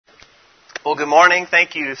Well, good morning.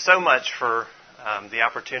 Thank you so much for the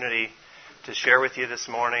opportunity to share with you this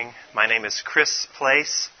morning. My name is Chris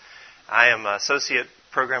Place. I am Associate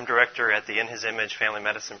Program Director at the In His Image Family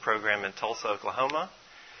Medicine Program in Tulsa, Oklahoma.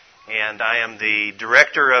 And I am the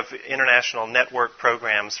Director of International Network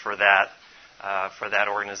Programs for that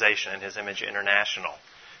organization, In His Image International.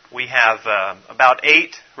 We have about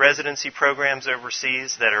 8 residency programs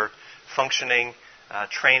overseas that are functioning,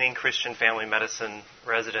 training Christian family medicine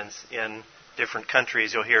residents in different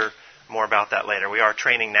countries. You'll hear more about that later. We are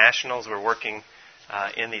training nationals. We're working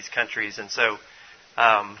in these countries, and so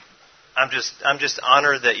I'm just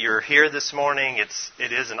honored that you're here this morning.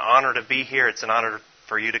 It is an honor to be here. It's an honor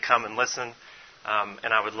for you to come and listen,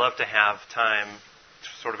 and I would love to have time,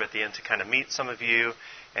 sort of at the end, to kind of meet some of you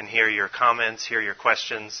and hear your comments, hear your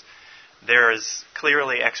questions. There is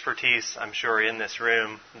clearly expertise, I'm sure, in this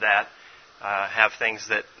room that have things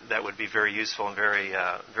that would be very useful and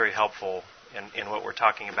very helpful in what we're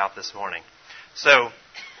talking about this morning. So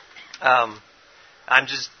I'm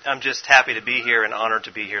just happy to be here and honored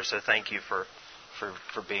to be here. So thank you for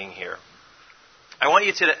being here. I want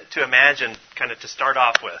you to imagine, kind of to start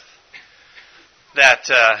off with, that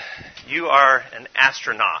you are an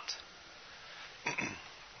astronaut.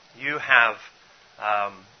 You have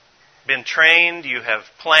been trained, you have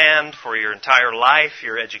planned for your entire life,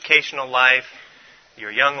 your educational life,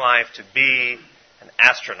 your young life, to be an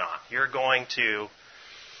astronaut. You're going to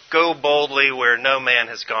go boldly where no man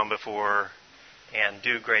has gone before and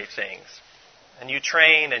do great things. And you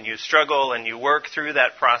train and you struggle and you work through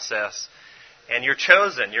that process, and you're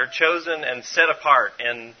chosen and set apart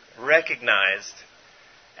and recognized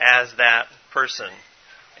as that person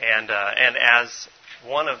and as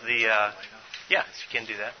one of the yes, you can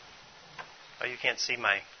do that. Oh, you can't see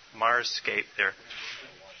my Marsscape there.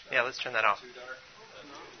 Yeah, let's turn that off.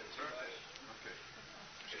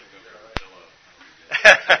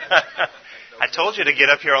 I told you to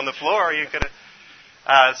get up here on the floor. You could.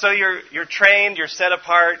 So you're trained, you're set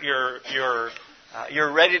apart,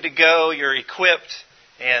 you're ready to go, you're equipped,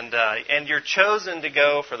 and you're chosen to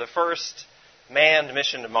go for the first manned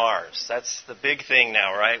mission to Mars. That's the big thing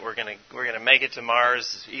now, right? We're gonna make it to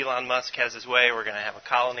Mars. Elon Musk has his way. We're gonna have a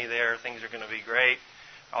colony there. Things are gonna be great.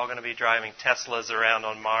 We're all gonna be driving Teslas around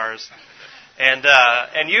on Mars.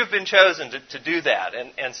 And you've been chosen to do that.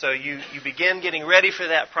 And so you begin getting ready for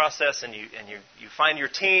that process, and you find your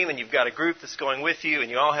team, and you've got a group that's going with you, and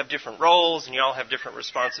you all have different roles, and you all have different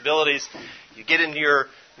responsibilities. You get into your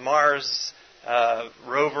Mars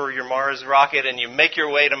rover, your Mars rocket, and you make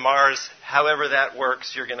your way to Mars. However that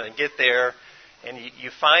works, you're going to get there, and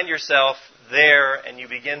you find yourself there, and you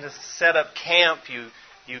begin to set up camp. You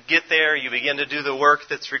get there, you begin to do the work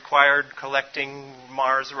that's required, collecting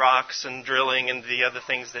Mars rocks and drilling and the other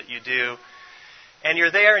things that you do. And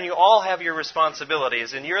you're there, and you all have your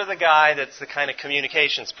responsibilities, and you're the guy that's the kind of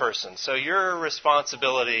communications person. So your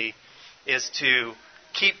responsibility is to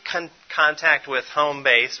keep contact with home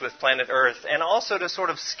base, with planet Earth, and also to sort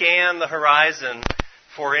of scan the horizon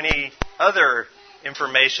for any other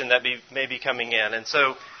information that may be coming in. And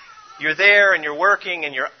so you're there, and you're working,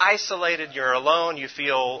 and you're isolated, you're alone. You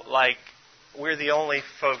feel like we're the only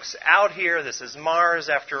folks out here. This is Mars,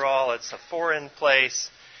 after all. It's a foreign place.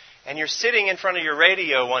 And you're sitting in front of your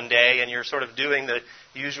radio one day, and you're sort of doing the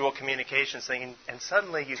usual communications thing, and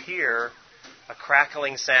suddenly you hear a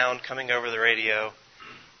crackling sound coming over the radio,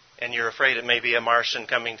 and you're afraid it may be a Martian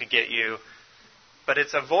coming to get you. But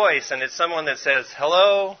it's a voice, and it's someone that says,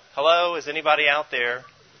 "Hello, hello, is anybody out there?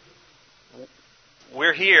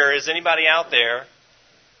 We're here. Is anybody out there?"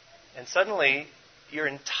 And suddenly, your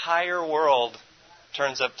entire world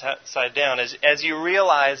turns upside down as you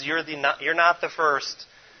realize you're not the first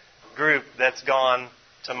group that's gone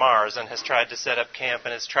to Mars and has tried to set up camp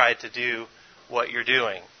and has tried to do what you're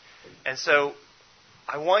doing. And so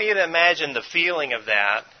I want you to imagine the feeling of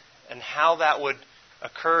that and how that would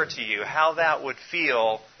occur to you, how that would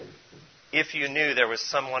feel if you knew there was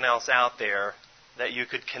someone else out there that you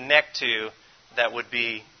could connect to that would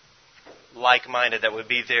be like-minded, that would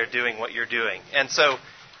be there doing what you're doing. And so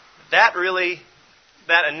that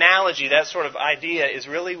analogy, that sort of idea is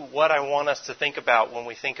really what I want us to think about when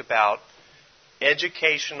we think about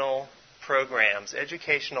educational programs,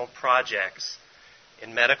 educational projects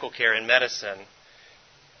in medical care and medicine,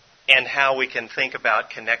 and how we can think about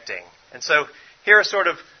connecting. And so here are sort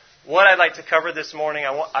of what I'd like to cover this morning.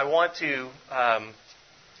 I want to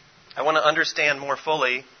understand more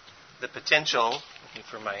fully the potential. Looking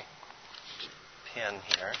for my pen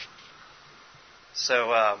here.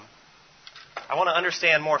 So I want to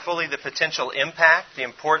understand more fully the potential impact, the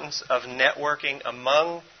importance of networking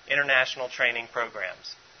among international training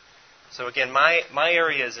programs. So again, my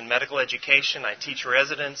area is in medical education. I teach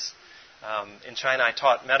residents. In China, I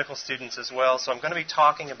taught medical students as well. So I'm going to be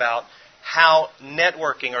talking about how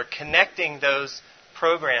networking or connecting those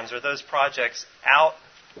programs or those projects out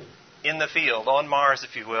in the field, on Mars,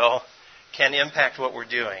 if you will, can impact what we're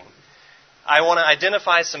doing. I want to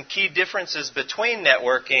identify some key differences between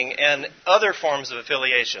networking and other forms of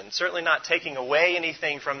affiliation. Certainly not taking away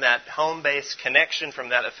anything from that home-based connection, from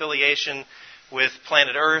that affiliation with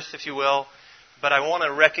planet Earth, if you will. But I want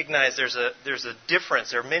to recognize there's a difference.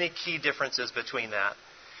 There are many key differences between that.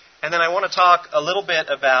 And then I want to talk a little bit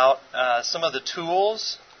about some of the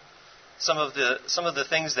tools, some of the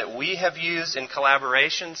things that we have used in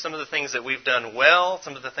collaboration, some of the things that we've done well,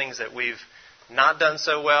 some of the things that we've not done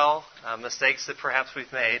so well, mistakes that perhaps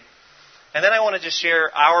we've made. And then I want to just share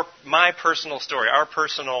my personal story, our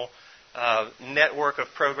personal network of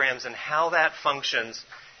programs and how that functions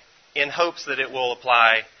in hopes that it will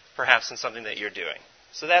apply perhaps in something that you're doing.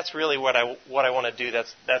 So that's really what I want to do.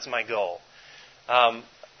 That's my goal.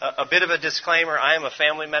 A bit of a disclaimer, I am a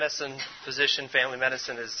family medicine physician. Family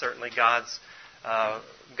medicine is certainly God's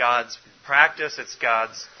practice. It's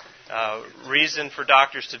God's reason for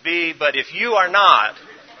doctors to be. But if you are not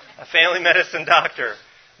a family medicine doctor,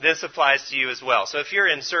 this applies to you as well. So if you're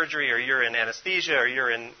in surgery or you're in anesthesia or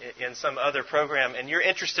you're in some other program and you're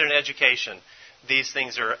interested in education, these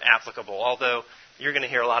things are applicable. Although you're going to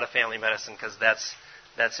hear a lot of family medicine because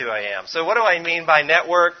that's who I am. So what do I mean by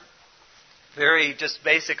network? Very just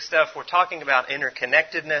basic stuff. We're talking about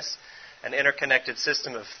interconnectedness, an interconnected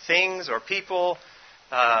system of things or people,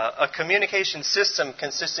 a communication system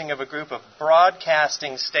consisting of a group of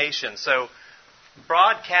broadcasting stations. So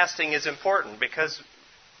broadcasting is important because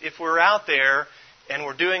if we're out there and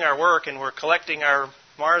we're doing our work and we're collecting our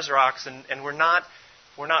Mars rocks and we're not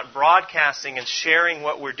broadcasting and sharing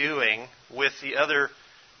what we're doing with the other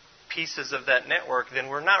pieces of that network, then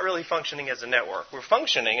we're not really functioning as a network. We're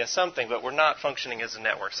functioning as something, but we're not functioning as a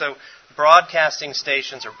network. So broadcasting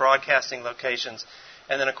stations or broadcasting locations,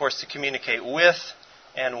 and then, of course, to communicate with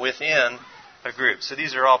and within a group. So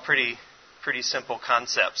these are all pretty simple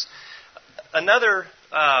concepts. Another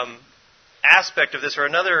aspect of this, or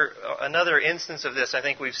another instance of this I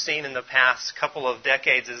think we've seen in the past couple of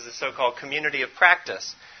decades, is the so-called community of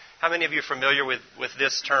practice. How many of you are familiar with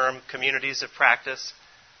this term, communities of practice?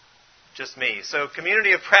 Just me. So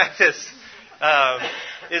community of practice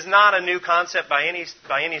is not a new concept by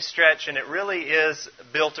any stretch, and it really is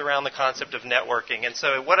built around the concept of networking. And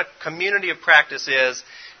so what a community of practice is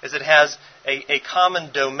it has a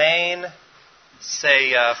common domain,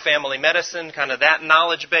 say family medicine, kind of that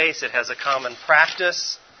knowledge base. It has a common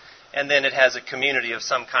practice, and then it has a community of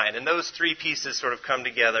some kind. And those three pieces sort of come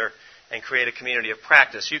together and create a community of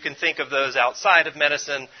practice. You can think of those outside of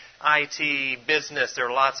medicine, IT, business. There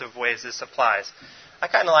are lots of ways this applies. I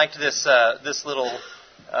kind of liked this little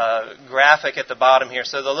graphic at the bottom here.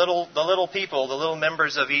 So the little people, the little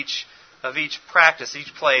members of each practice,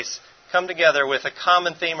 each place, come together with a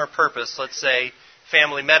common theme or purpose. Let's say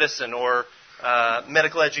family medicine or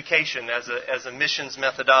medical education as a missions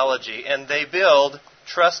methodology, and they build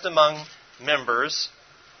trust among members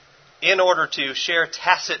in order to share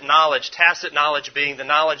tacit knowledge being the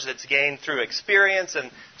knowledge that's gained through experience and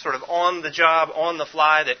sort of on the job, on the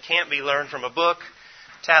fly, that can't be learned from a book.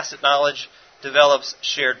 Tacit knowledge develops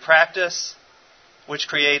shared practice, which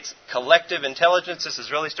creates collective intelligence. This is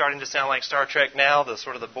really starting to sound like Star Trek now, the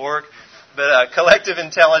sort of the Borg. But collective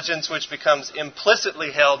intelligence, which becomes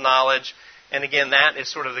implicitly held knowledge. And again, that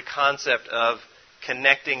is sort of the concept of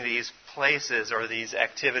connecting these places or these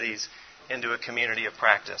activities into a community of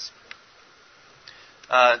practice.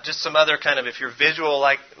 Just some other kind of, if you're visual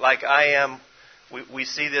like I am, we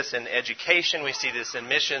see this in education, we see this in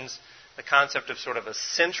missions, the concept of sort of a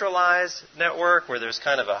centralized network where there's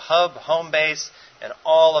kind of a hub, home base, and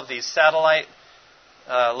all of these satellite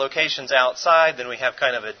locations outside. Then we have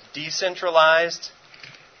kind of a decentralized.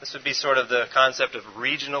 This would be sort of the concept of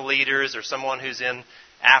regional leaders or someone who's in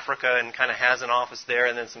Africa and kind of has an office there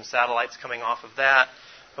and then some satellites coming off of that.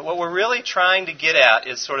 But what we're really trying to get at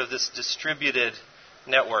is sort of this distributed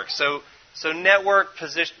network. So network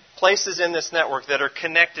places in this network that are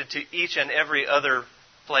connected to each and every other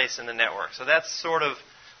place in the network. So that's sort of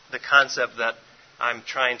the concept that I'm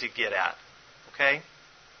trying to get at. Okay?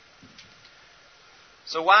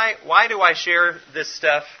 So why do I share this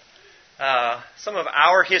stuff? Some of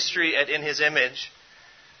our history at In His Image.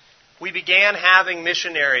 We began having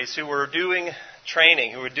missionaries who were doing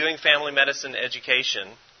training, who were doing family medicine education,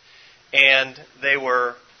 and they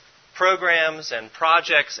were programs and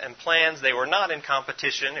projects and plans. They were not in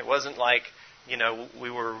competition. It wasn't like we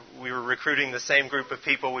were recruiting the same group of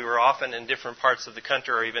people. We were often in different parts of the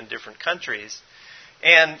country or even different countries.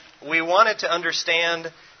 And we wanted to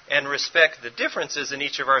understand and respect the differences in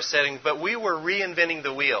each of our settings, but we were reinventing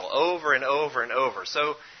the wheel over and over and over.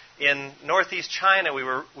 So in Northeast China, we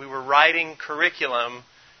were writing curriculum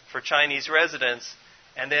for Chinese residents,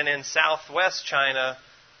 and then in Southwest China,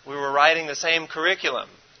 we were writing the same curriculum,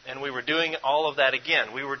 and we were doing all of that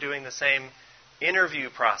again. We were doing the same interview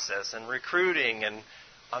process and recruiting, and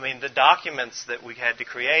the documents that we had to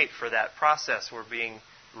create for that process were being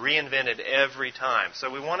reinvented every time.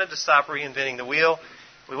 So we wanted to stop reinventing the wheel.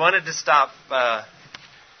 We wanted to stop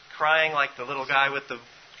crying like the little guy with the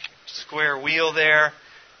square wheel there.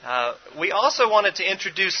 We also wanted to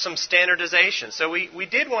introduce some standardization. So we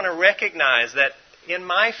did want to recognize that in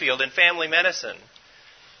my field, in family medicine,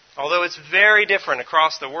 although it's very different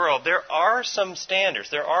across the world, there are some standards.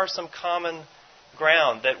 There are some common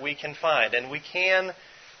ground that we can find, and we can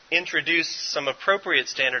introduce some appropriate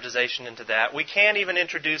standardization into that. We can even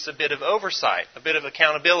introduce a bit of oversight, a bit of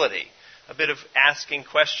accountability, a bit of asking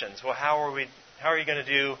questions. Well, how are you going to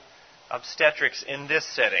do obstetrics in this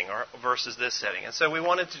setting or versus this setting? And so we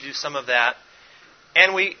wanted to do some of that.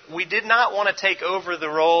 And we did not want to take over the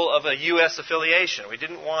role of a U.S. affiliation. We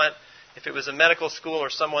didn't want, if it was a medical school or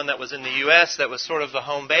someone that was in the U.S. that was sort of the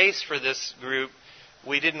home base for this group,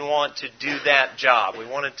 we didn't want to do that job. We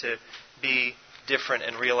wanted to be different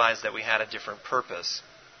and realize that we had a different purpose.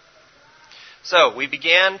 So we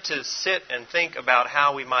began to sit and think about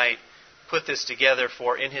how we might put this together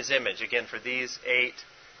for In His Image, again, for these 8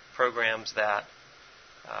 programs that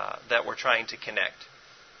we're trying to connect.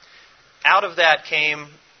 Out of that came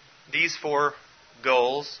these 4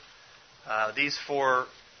 goals, these 4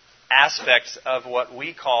 aspects of what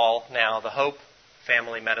we call now the Hope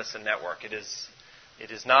Family Medicine Network. It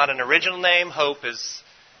is not an original name. Hope is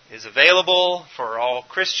available for all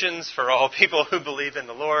Christians, for all people who believe in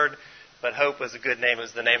the Lord. But Hope was a good name. It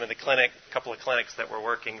was the name of the clinic, a couple of clinics that were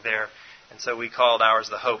working there. And so we called ours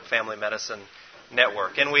the Hope Family Medicine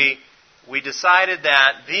Network. And we decided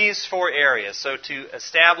that these 4 areas, so to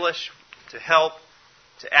establish, to help,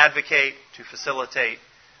 to advocate, to facilitate,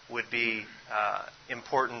 would be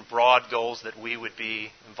important, broad goals that we would be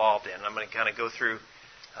involved in. I'm going to kind of go through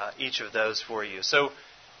each of those for you. So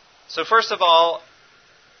first of all,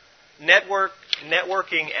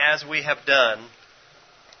 networking, as we have done,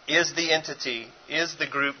 is the entity, is the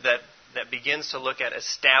group that begins to look at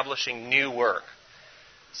establishing new work.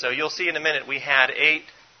 So you'll see in a minute we had 8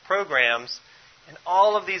 programs, and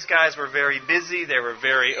all of these guys were very busy. They were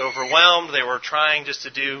very overwhelmed. They were trying just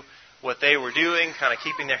to do what they were doing, kind of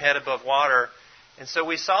keeping their head above water. And so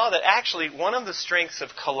we saw that actually one of the strengths of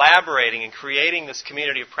collaborating and creating this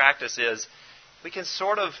community of practice is we can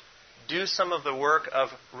sort of do some of the work of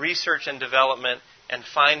research and development and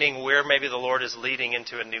finding where maybe the Lord is leading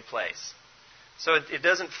into a new place. So it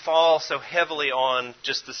doesn't fall so heavily on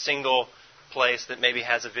just the single place that maybe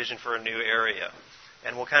has a vision for a new area.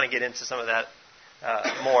 And we'll kind of get into some of that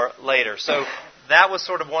more later. So that was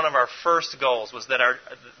sort of one of our first goals, was that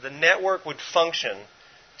the network would function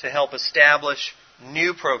to help establish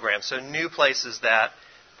new programs, so new places that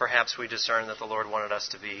perhaps we discern that the Lord wanted us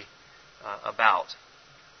to be about.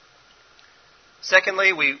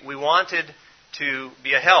 Secondly, we wanted to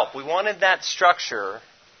be a help. We wanted that structure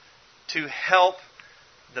to help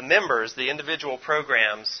the members, the individual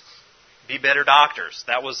programs, be better doctors.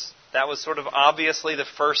 That was sort of obviously the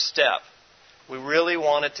first step. We really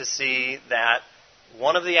wanted to see that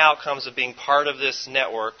one of the outcomes of being part of this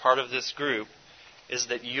network, part of this group, is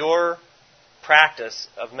that your practice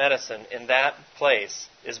of medicine in that place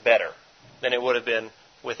is better than it would have been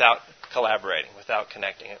without collaborating, without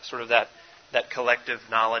connecting. It's sort of that collective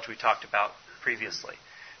knowledge we talked about previously.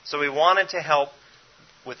 So we wanted to help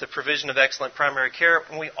with the provision of excellent primary care,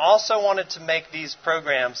 and we also wanted to make these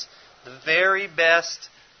programs the very best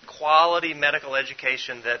quality medical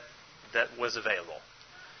education that was available.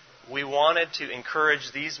 We wanted to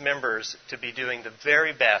encourage these members to be doing the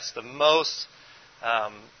very best, the most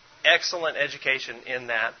excellent education in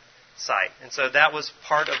that site. And so that was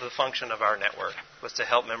part of the function of our network, was to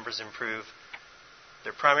help members improve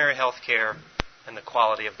their primary health care and the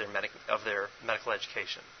quality of their medical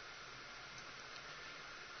education.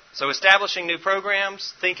 So establishing new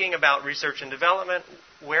programs, thinking about research and development,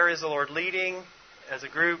 where is the Lord leading as a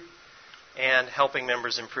group, and helping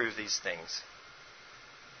members improve these things.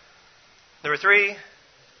 Number 3,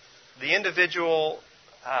 the individual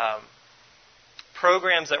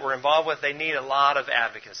programs that we're involved with, they need a lot of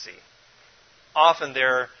advocacy. Often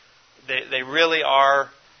they really are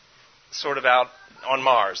sort of out on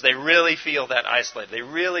Mars. They really feel that isolated. They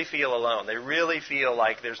really feel alone. They really feel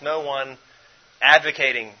like there's no one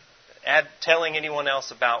advocating, telling anyone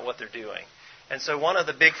else about what they're doing. And so one of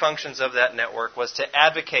the big functions of that network was to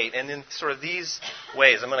advocate, and in sort of these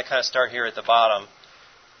ways. I'm going to kind of start here at the bottom.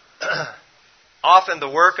 Often the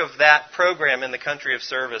work of that program in the country of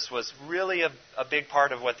service was really a big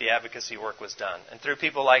part of what the advocacy work was done. And through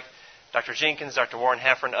people like Dr. Jenkins, Dr. Warren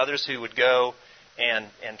Heffron, others who would go and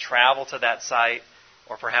travel to that site,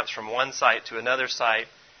 or perhaps from one site to another site,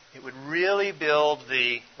 it would really build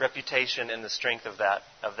the reputation and the strength of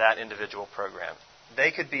that individual program.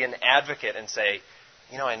 They could be an advocate and say,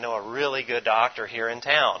 I know a really good doctor here in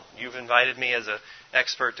town. You've invited me as an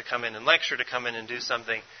expert to come in and lecture, to come in and do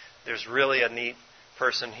something. There's really a neat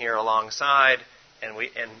person here alongside, and we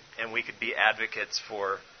could be advocates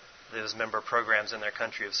for those member programs in their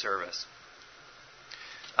country of service.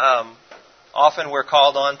 Often we're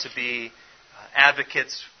called on to be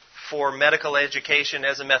advocates for medical education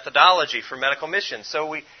as a methodology for medical missions. So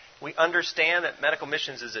we understand that medical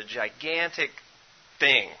missions is a gigantic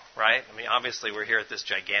thing, right? I mean, obviously we're here at this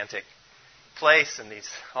gigantic place and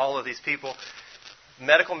all of these people.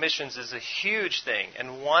 Medical missions is a huge thing,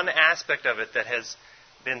 and one aspect of it that has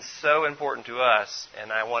been so important to us,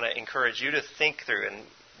 and I want to encourage you to think through, and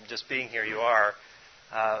just being here you are,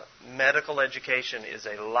 medical education is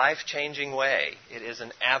a life-changing way. It is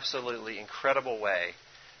an absolutely incredible way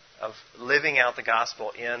of living out the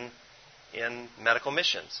gospel in medical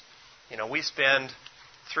missions. We spend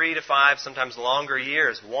 3 to 5, sometimes longer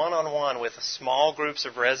years, one-on-one with small groups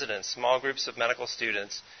of residents, small groups of medical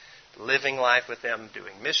students, living life with them,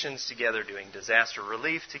 doing missions together, doing disaster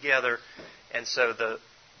relief together. And so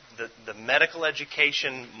the medical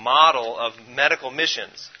education model of medical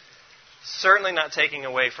missions, certainly not taking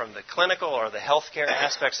away from the clinical or the healthcare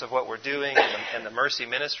aspects of what we're doing and the mercy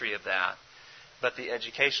ministry of that, but the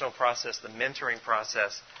educational process, the mentoring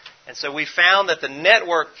process. And so we found that the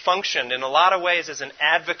network functioned in a lot of ways as an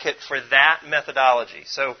advocate for that methodology.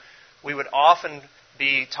 So we would often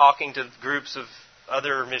be talking to groups of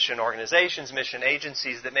other mission organizations, mission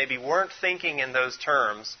agencies that maybe weren't thinking in those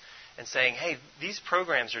terms and saying, hey, these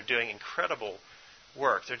programs are doing incredible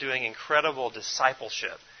work. They're doing incredible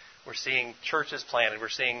discipleship. We're seeing churches planted. We're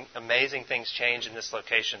seeing amazing things change in this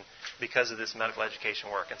location because of this medical education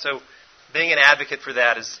work. And so being an advocate for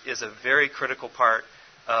that is a very critical part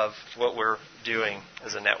of what we're doing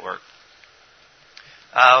as a network.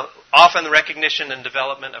 Often the recognition and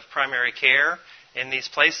development of primary care in these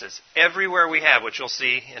places. Everywhere we have, which you'll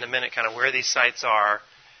see in a minute, kind of where these sites are,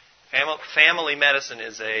 family medicine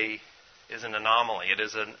is an anomaly. It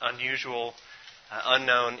is an unusual,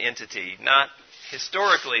 unknown entity. Not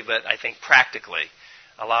historically, but I think practically.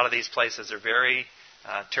 A lot of these places are very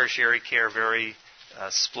tertiary care, very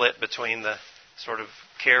split between the sort of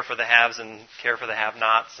care for the haves and care for the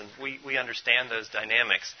have-nots, and we understand those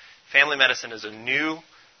dynamics. Family medicine is a new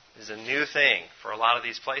thing for a lot of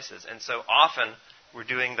these places, and so often we're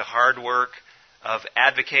doing the hard work of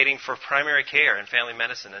advocating for primary care and family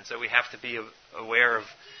medicine, and so we have to be aware of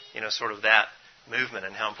sort of that movement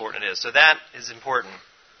and how important it is. So that is important.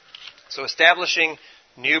 So establishing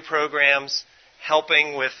new programs,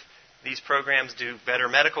 helping with these programs do better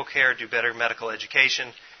medical care, do better medical education,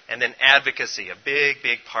 and then advocacy, a big,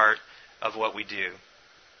 big part of what we do.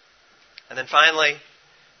 And then finally,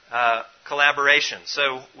 collaboration.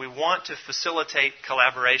 So we want to facilitate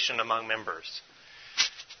collaboration among members.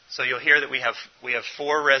 So you'll hear that we have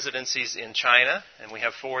 4 residencies in China, and we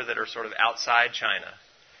have 4 that are sort of outside China.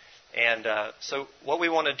 And so what we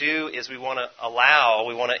want to do is we want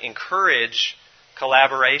to encourage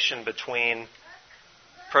collaboration between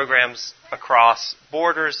programs across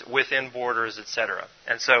borders, within borders, etc.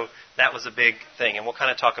 And so that was a big thing, and we'll kind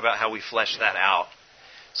of talk about how we flesh that out.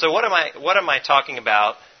 So what am I talking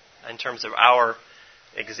about in terms of our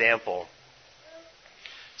example?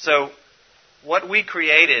 So what we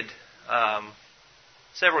created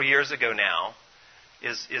several years ago now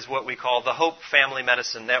is what we call the Hope Family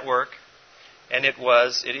Medicine Network, and it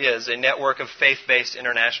is a network of faith-based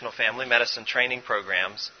international family medicine training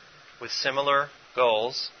programs with similar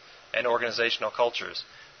goals and organizational cultures.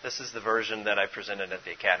 This is the version that I presented at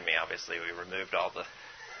the Academy. Obviously, we removed all the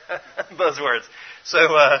buzzwords. So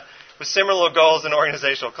with similar goals and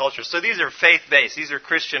organizational cultures. So these are faith-based. These are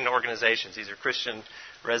Christian organizations. These are Christian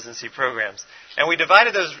residency programs. And we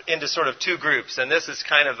divided those into sort of 2 groups. And this is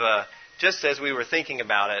kind of just as we were thinking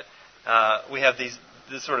about it, we have these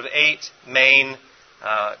sort of 8 main,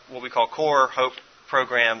 what we call core Hope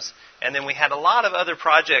programs. And then we had a lot of other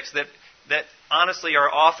projects that that honestly are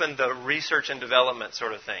often the research and development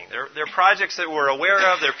sort of thing. They're projects that we're aware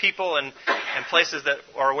of. They're people and places that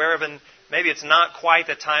are aware of, and maybe it's not quite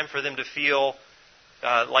the time for them to feel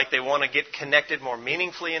like they want to get connected more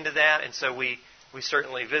meaningfully into that, and so we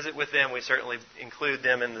certainly visit with them. We certainly include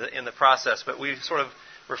them in the process, but we sort of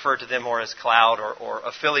refer to them more as cloud or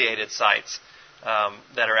affiliated sites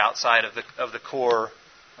that are outside of the core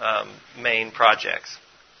main projects.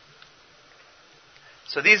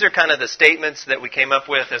 So these are kind of the statements that we came up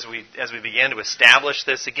with as we began to establish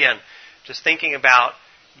this. Again, just thinking about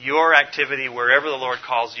your activity wherever the Lord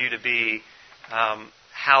calls you to be,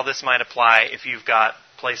 how this might apply if you've got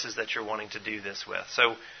places that you're wanting to do this with.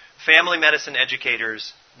 So family medicine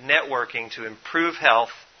educators networking to improve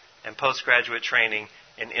health and postgraduate training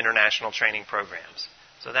in international training programs.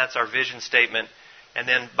 So that's our vision statement. And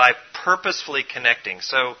then by purposefully connecting.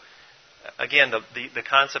 So again, the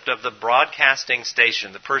concept of the broadcasting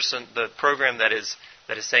station, the program that is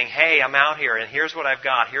saying, hey, I'm out here and here's what I've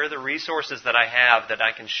got. Here are the resources that I have that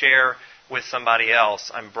I can share with somebody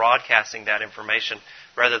else. I'm broadcasting that information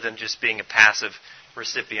rather than just being a passive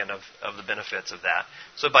recipient of the benefits of that.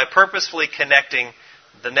 So by purposefully connecting,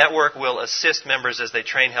 the network will assist members as they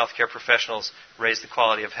train healthcare professionals, raise the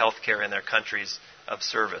quality of healthcare in their countries of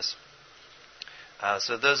service.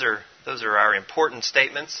 So those are our important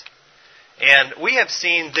statements. And we have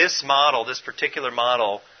seen this model, this particular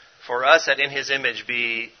model, for us at In His Image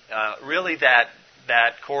be really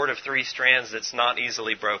that cord of three strands that's not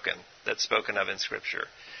easily broken, that's spoken of in Scripture.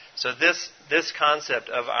 So this concept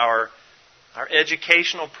of our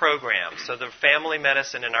educational program, so the family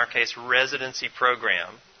medicine, in our case, residency program,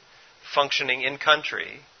 functioning in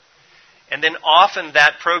country, and then often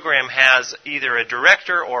that program has either a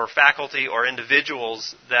director or faculty or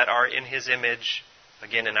individuals that are in His image,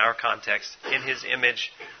 again in our context, in His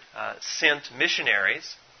image sent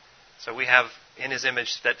missionaries. So we have in His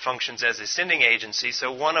image that functions as a sending agency.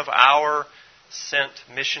 So one of our sent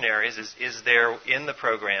missionaries is there in the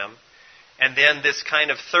program. And then this kind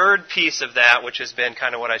of third piece of that, which has been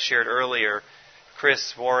kind of what I shared earlier,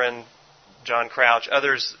 Chris Warren, John Crouch,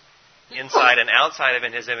 others inside and outside of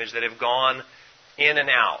In His Image that have gone in and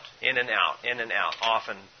out,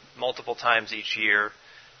 often multiple times each year,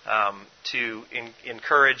 to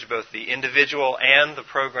encourage both the individual and the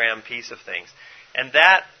program piece of things. And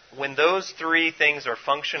that, when those three things are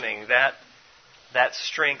functioning, that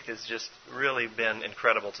strength has just really been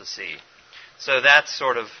incredible to see. So that's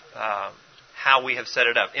sort of how we have set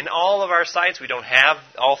it up. In all of our sites, we don't have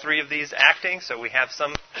all three of these acting, so we have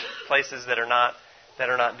some places that are not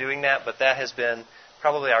doing that, but that has been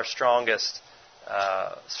probably our strongest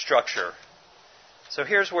structure. So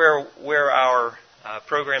here's where our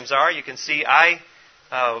programs are. You can see I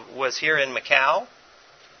was here in Macau,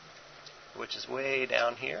 which is way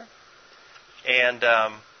down here, and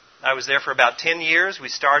I was there for about 10 years. We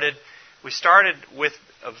started with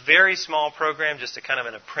a very small program, just a kind of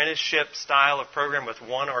an apprenticeship style of program with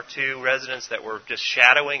one or two residents that were just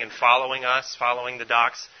shadowing and following us, following the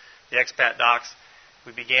docs, the expat docs.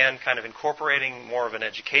 We began kind of incorporating more of an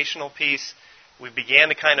educational piece. We began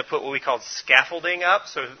to kind of put what we called scaffolding up,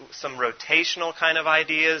 so some rotational kind of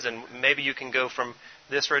ideas, and maybe you can go from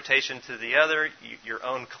this rotation to the other, your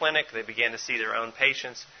own clinic. They began to see their own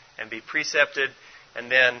patients and be precepted.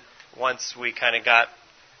 And then once we kind of got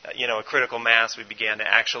a critical mass, we began to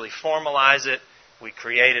actually formalize it. We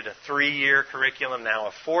created a 3-year curriculum, now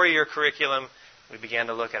a 4-year curriculum. We began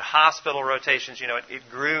to look at hospital rotations. It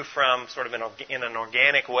grew from sort of in an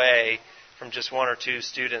organic way from just one or two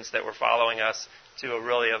students that were following us to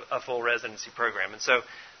a full residency program. And so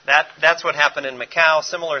that's what happened in Macau.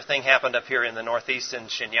 Similar thing happened up here in the Northeast in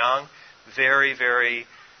Shenyang. Very, very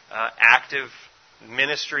active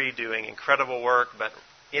ministry doing incredible work, but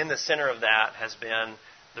in the center of that has been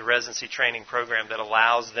the residency training program that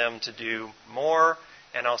allows them to do more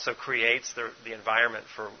and also creates the environment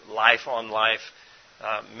for life-on-life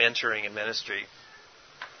mentoring and ministry.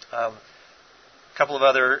 A couple of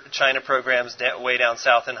other China programs way down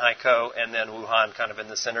south in Haikou, and then Wuhan kind of in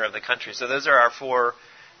the center of the country. So those are our 4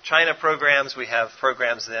 China programs. We have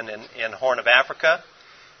programs then in Horn of Africa,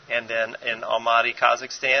 and then in Almaty,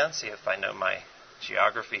 Kazakhstan. See if I know my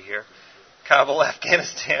geography here. Kabul,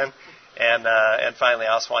 Afghanistan, and finally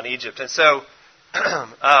Aswan, Egypt. And so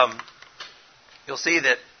you'll see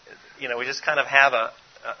that we just kind of have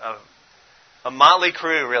a motley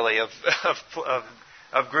crew really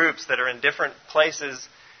of groups that are in different places.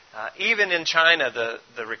 Even in China,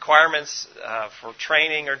 the requirements for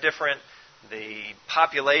training are different. The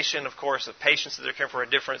population, of course, of patients that they're caring for are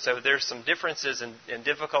different. So there's some differences and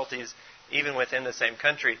difficulties even within the same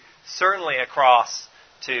country. Certainly across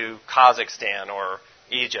to Kazakhstan or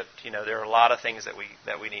Egypt. There are a lot of things that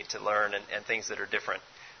we need to learn and things that are different.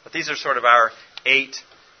 But these are sort of our 8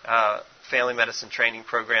 family medicine training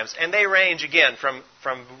programs, and they range again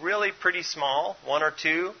from really pretty small, 1 or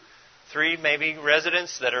 2, 3 maybe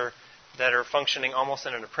residents that are functioning almost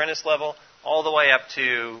at an apprentice level, all the way up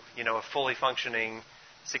to a fully functioning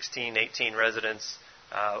 16, 18 residents,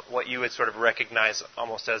 what you would sort of recognize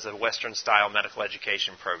almost as a Western-style medical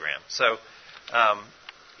education program. So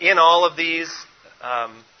in all of these,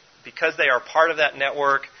 because they are part of that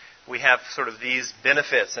network, we have sort of these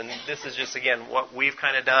benefits, and this is just, again, what we've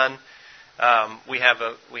kind of done. We have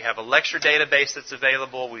a lecture database that's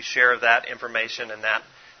available. We share that information, and that,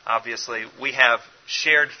 obviously, we have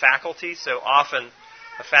shared faculty, so often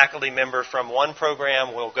a faculty member from one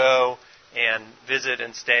program will go and visit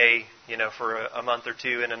and stay, for a month or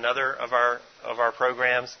 2 in another of our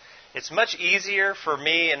programs. It's much easier for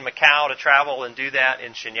me in Macau to travel and do that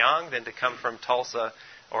in Shenyang than to come from Tulsa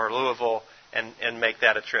or Louisville and make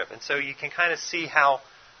that a trip. And so you can kind of see how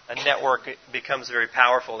a network becomes very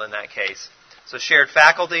powerful in that case. So shared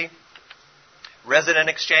faculty, resident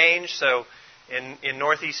exchange. So in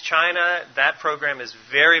Northeast China, that program is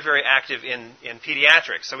very, very active in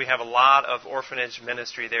pediatrics. So we have a lot of orphanage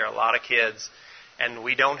ministry there, a lot of kids. And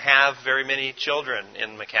we don't have very many children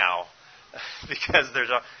in Macau because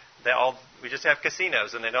we just have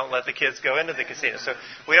casinos, and they don't let the kids go into the casinos. So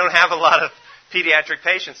we don't have a lot of pediatric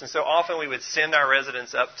patients, and so often we would send our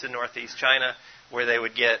residents up to Northeast China where they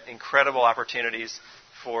would get incredible opportunities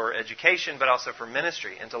for education, but also for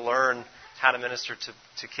ministry and to learn how to minister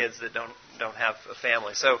to kids that don't have a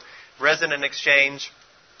family. So resident exchange.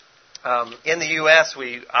 In the U.S.,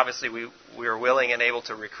 we are willing and able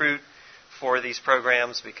to recruit for these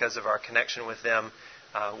programs because of our connection with them.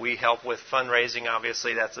 We help with fundraising,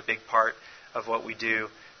 obviously. That's a big part of what we do.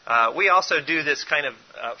 We also do this kind of,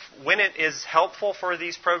 when it is helpful for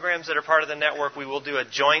these programs that are part of the network, we will do a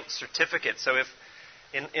joint certificate. So if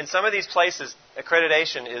in some of these places,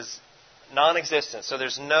 accreditation is non-existent. So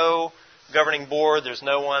there's no governing board, there's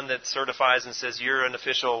no one that certifies and says you're an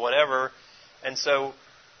official, whatever. And so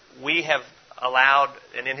we have allowed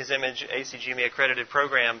an In His Image ACGME accredited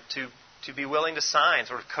program to be willing to sign,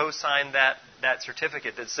 sort of co-sign that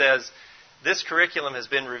certificate that says this curriculum has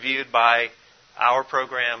been reviewed by our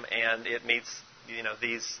program and it meets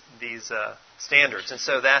these standards. And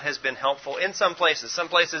so that has been helpful in some places. Some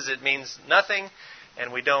places it means nothing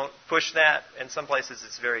and we don't push that. In some places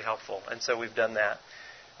it's very helpful. And so we've done that.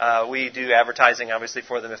 We do advertising, obviously,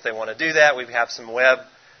 for them if they want to do that. We have some web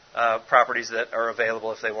properties that are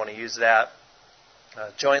available if they want to use that.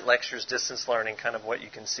 Joint lectures, distance learning, kind of what you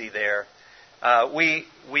can see there. We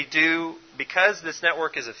do, because this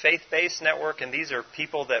network is a faith-based network and these are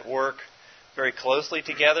people that work very closely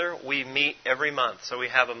together, we meet every month. So we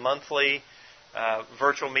have a monthly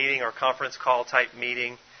virtual meeting or conference call type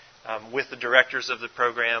meeting with the directors of the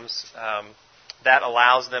programs. That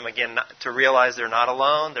allows them, again, to realize they're not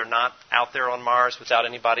alone. They're not out there on Mars without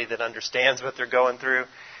anybody that understands what they're going through.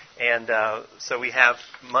 And so we have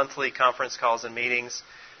monthly conference calls and meetings.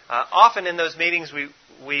 Often in those meetings,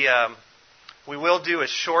 we will do a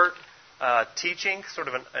short teaching, sort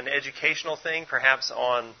of an educational thing, perhaps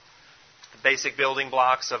on the basic building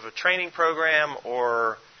blocks of a training program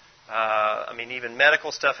or, even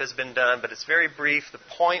medical stuff has been done, but it's very brief. The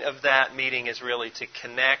point of that meeting is really to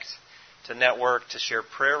connect, to network, to share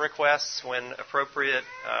prayer requests when appropriate,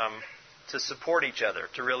 to support each other,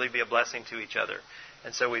 to really be a blessing to each other.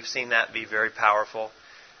 And so we've seen that be very powerful.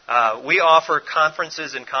 We offer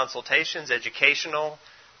conferences and consultations, educational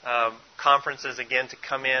conferences, again, to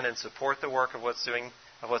come in and support the work of what's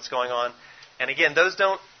going on. And again, those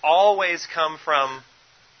don't always come from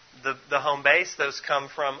the home base. Those come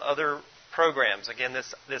from other programs. Again,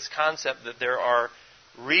 this concept that there are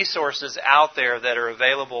resources out there that are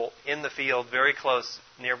available in the field, very close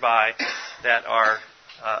nearby, that are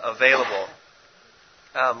available.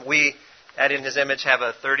 We, at In His Image, have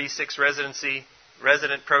a 36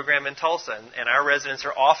 resident program in Tulsa, and our residents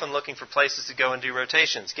are often looking for places to go and do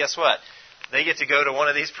rotations. Guess what? They get to go to one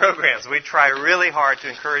of these programs. We try really hard to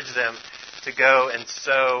encourage them to go and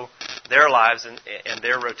sow their lives and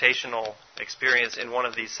their rotational experience in one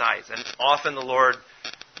of these sites. And often the Lord,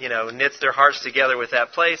 knits their hearts together with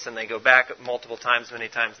that place, and they go back multiple times. Many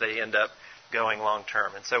times they end up going long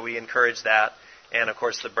term. And so we encourage that. And, of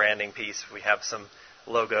course, the branding piece. We have some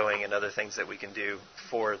logoing and other things that we can do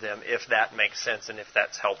for them if that makes sense and if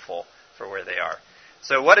that's helpful for where they are.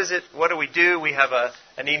 So what is it? What do we do? We have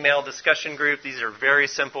an email discussion group. These are very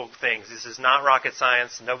simple things. This is not rocket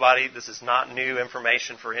science. This is not new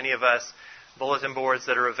information for any of us. bulletin boards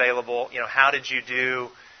that are available. How did you do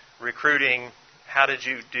recruiting? How did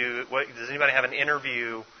you do? Does anybody have an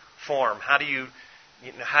interview form? How do you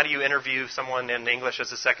interview someone in English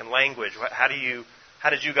as a second language? How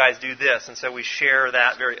did you guys do this? And so we share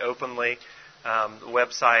that very openly. The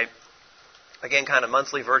website, again, kind of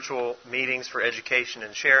monthly virtual meetings for education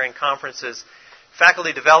and sharing, conferences,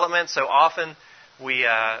 faculty development. So often we,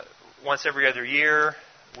 once every other year,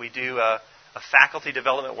 we do a faculty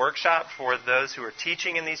development workshop for those who are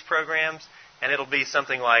teaching in these programs. And it'll be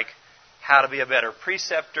something like how to be a better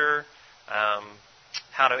preceptor,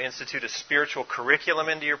 how to institute a spiritual curriculum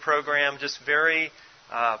into your program, just very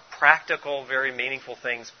practical, very meaningful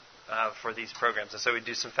things for these programs. And so we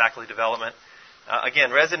do some faculty development.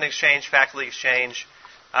 Again, resident exchange, faculty exchange.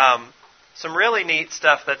 Some really neat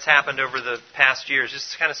stuff that's happened over the past years,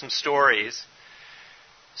 just kind of some stories.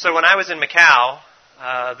 So when I was in Macau,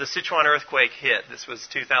 the Sichuan earthquake hit. This was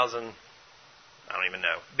 2000, I don't even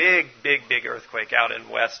know. Big earthquake out in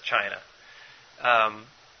West China.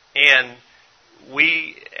 And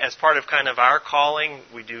we, as part of kind of our calling,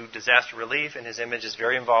 we do disaster relief, and His Image is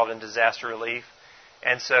very involved in disaster relief.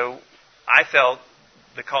 And so I felt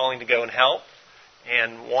the calling to go and help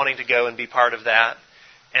and wanting to go and be part of that.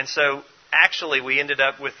 And so actually we ended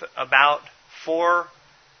up with about 4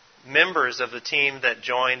 members of the team that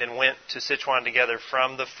joined and went to Sichuan together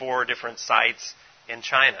from the 4 different sites in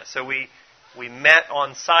China. So we met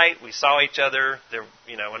on site, we saw each other. There,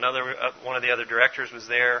 one of the other directors was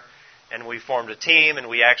there, and we formed a team, and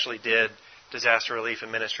we actually did disaster relief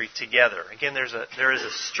and ministry together. Again, there is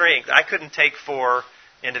a strength. I couldn't take 4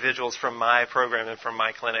 individuals from my program and from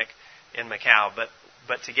my clinic in Macau,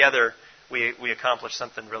 but together we accomplished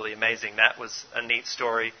something really amazing. That was a neat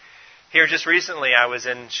story. Here, just recently, I was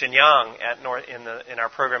in Shenyang in our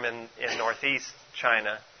program in northeast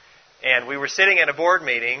China, and we were sitting at a board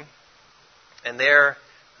meeting, and there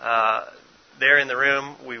in the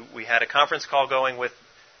room, we had a conference call going with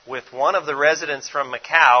one of the residents from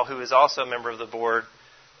Macau, who is also a member of the board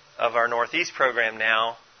of our Northeast program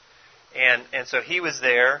now. And so he was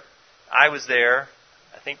there. I was there.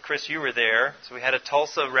 I think, Chris, you were there. So we had a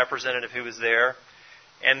Tulsa representative who was there.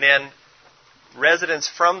 And then residents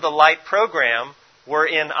from the Light program were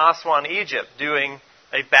in Aswan, Egypt, doing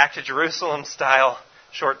a Back to Jerusalem-style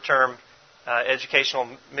short-term educational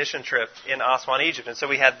mission trip in Aswan, Egypt. And so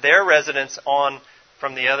we had their residents on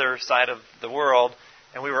from the other side of the world,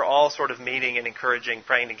 and we were all sort of meeting and encouraging,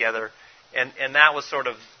 praying together. And that was sort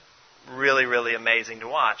of really, really amazing to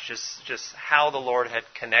watch, just how the Lord had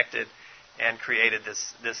connected and created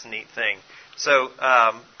this neat thing. So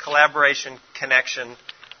collaboration, connection,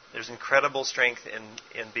 there's incredible strength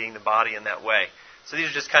in being the body in that way. So these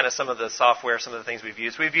are just kind of some of the software, some of the things we've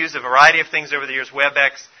used. We've used a variety of things over the years.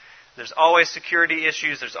 WebEx, there's always security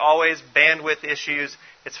issues. There's always bandwidth issues.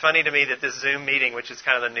 It's funny to me that this Zoom meeting, which is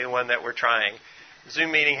kind of the new one that we're trying,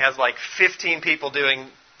 Zoom meeting has like 15 people doing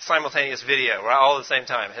simultaneous video all at the same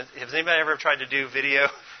time. Has anybody ever tried to do video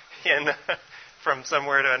from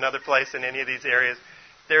somewhere to another place in any of these areas?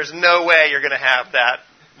 There's no way you're going to have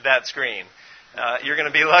that screen. You're going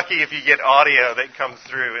to be lucky if you get audio that comes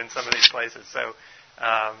through in some of these places. So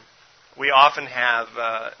we often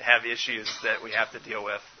have issues that we have to deal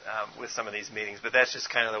with some of these meetings, but that's just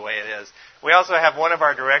kind of the way it is. We also have one of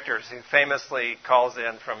our directors who famously calls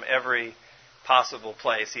in from every possible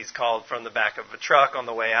place. He's called from the back of a truck on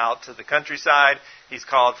the way out to the countryside. He's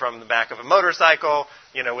called from the back of a motorcycle,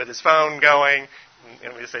 with his phone going.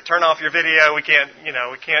 And we say, turn off your video. We can't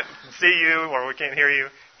see you, or we can't hear you.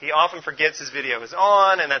 He often forgets his video is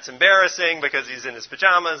on, and that's embarrassing because he's in his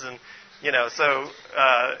pajamas, and so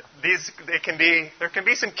there can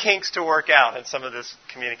be some kinks to work out in some of this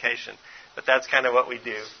communication, but that's kind of what we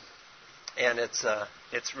do, and it's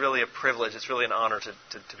really a privilege. It's really an honor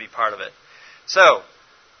to be part of it. So,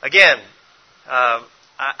 again,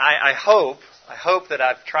 I hope that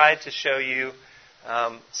I've tried to show you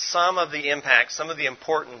some of the impact, some of the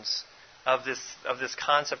importance of this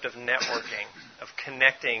concept of networking, of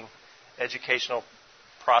connecting educational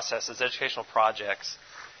processes, educational projects,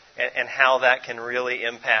 and how that can really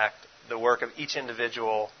impact the work of each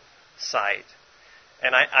individual site.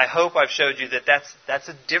 And I hope I've showed you that that's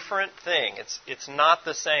a different thing. It's not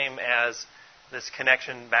the same as this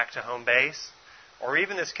connection back to home base, or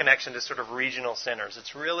even this connection to sort of regional centers.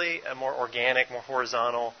 It's really a more organic, more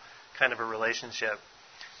horizontal kind of a relationship.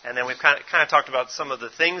 And then we've kind of talked about some of the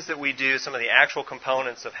things that we do, some of the actual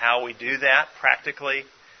components of how we do that practically,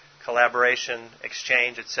 collaboration,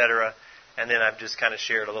 exchange, etc. And then I've just kind of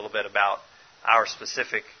shared a little bit about our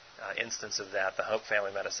specific instance of that, the Hope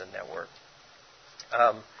Family Medicine Network.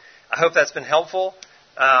 I hope that's been helpful.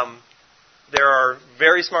 there are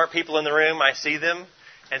very smart people in the room. I see them.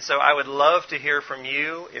 And so I would love to hear from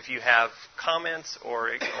you if you have comments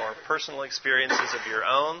or personal experiences of your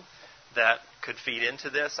own that could feed into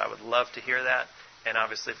this. I would love to hear that. And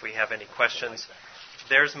obviously, if we have any questions,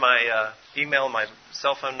 there's my email, my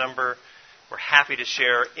cell phone number. We're happy to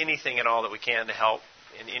share anything at all that we can to help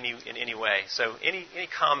in any way. So any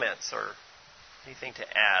comments or anything to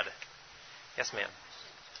add? Yes, ma'am.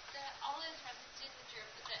 All those references that you're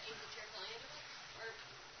affiliated with,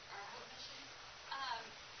 or Hope Mission,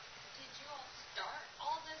 did you all start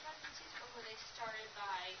all of those references, or were they started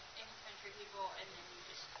by in-country people and then you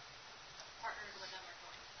just partnered with them or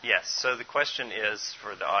what? Yes. So the question is,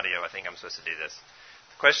 for the audio, I think I'm supposed to do this.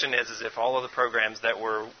 The question is if all of the programs that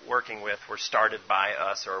we're working with were started by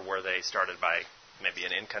us, or were they started by maybe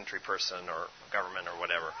an in-country person or government or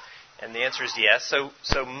whatever. And the answer is yes.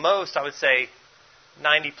 So most, I would say,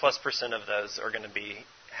 90+% of those are going to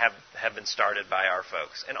have been started by our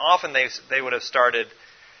folks. And often they would have started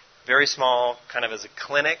very small, kind of as a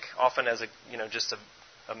clinic, often as just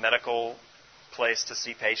a medical place to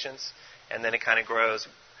see patients, and then it kind of grows.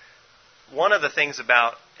 One of the things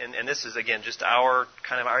about, and this is again just our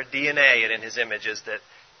DNA and in His image, is that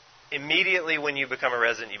immediately when you become a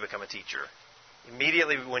resident, you become a teacher.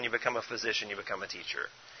 Immediately when you become a physician, you become a teacher.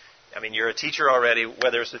 I mean, you're a teacher already,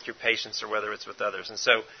 whether it's with your patients or whether it's with others. And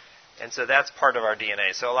so that's part of our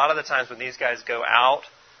DNA. So a lot of the times when these guys go out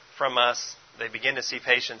from us, they begin to see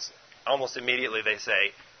patients, almost immediately they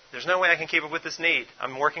say, there's no way I can keep up with this need.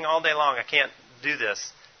 I'm working all day long. I can't do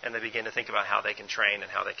this. And they begin to think about how they can train and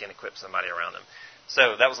how they can equip somebody around them.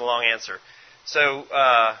 So that was a long answer. So,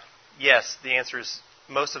 yes, the answer is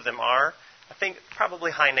most of them are. I think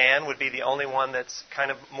probably Hainan would be the only one that's kind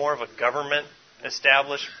of more of a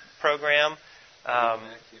government-established program. That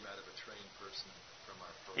came out of a trained person from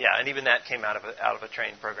our program. Yeah, and even that came out of a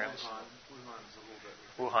trained program. Wuhan's a little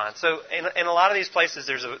bit. Wuhan. So in a lot of these places,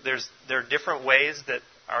 there are different ways that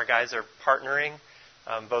our guys are partnering,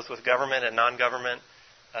 both with government and non-government.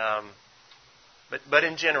 But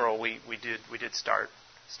in general, we did start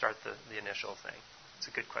the initial thing. It's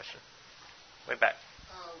a good question. Way back.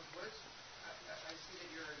 I see that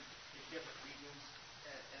you're in different regions,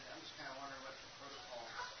 and I'm just kind of wondering what the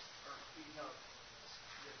protocols, or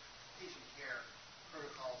the patient care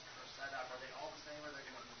protocols are set up. Are they all the same, or are they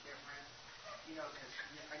going to be different? Because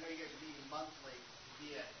I know you guys are meeting monthly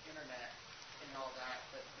via internet and all that,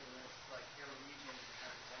 but it's like every region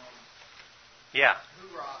has its own. Yeah.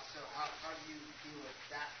 Hoorah! So how do you deal with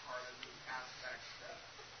that part of the aspect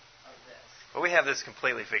of this? Well, we have this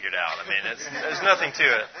completely figured out. I mean, there's nothing to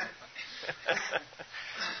it.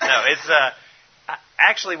 No, it's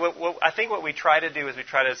actually I think what we try to do is we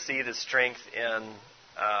try to see the strength in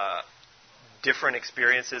different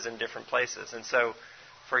experiences in different places. And so,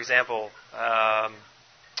 for example,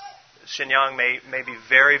 Shenyang may be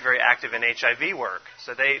very, very active in HIV work.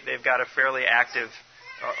 So they've got a fairly active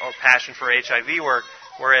or passion for HIV work,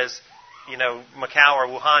 whereas Macau or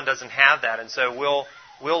Wuhan doesn't have that. And so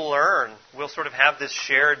we'll learn. We'll sort of have this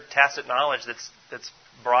shared tacit knowledge that's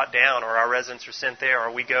brought down, or our residents are sent there,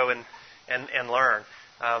 or we go and learn.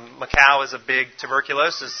 Macau is a big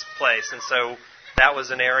tuberculosis place, and so that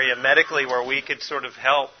was an area medically where we could sort of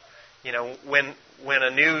help. When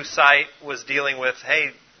a new site was dealing with,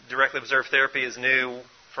 hey, directly observed therapy is new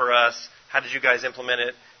for us, how did you guys implement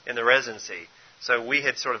it in the residency? So we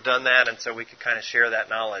had sort of done that, and so we could kind of share that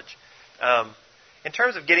knowledge. In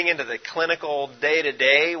terms of getting into the clinical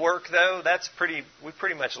day-to-day work, though, we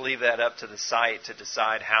pretty much leave that up to the site to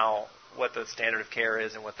decide what the standard of care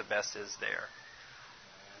is and what the best is there.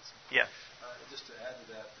 Yeah. Just to add to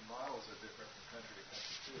that, the models are different from country to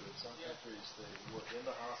country, too. In some countries, they work in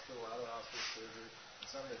the hospital, out of the hospital surgery. In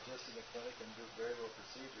some, they're just in the clinic and do very little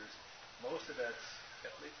procedures. Most of that's,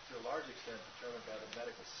 at least to a large extent, determined by the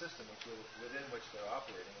medical system within which they're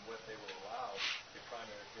operating and what they will allow the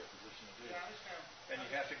primary care physician to do. Yeah, and you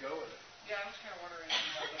have to go with it. Yeah, I'm just kind of wondering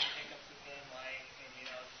what the hiccups have been like, and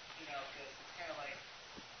because it's kind of like,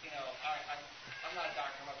 I'm not a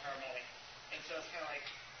doctor, I'm a paramedic, and so it's kind of like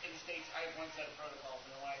in the States, I have one set of protocols,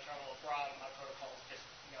 and then when I travel abroad, my protocols just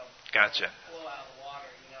Gotcha. blow out of the water,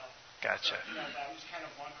 Gotcha. So, but I'm just kind of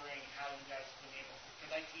wondering how you guys have been able,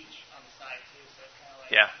 because I teach on the side too, so it's kind of like,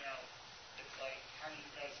 it's like, how do you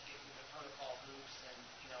guys get through the protocol hoops and,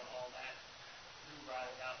 all that hoorah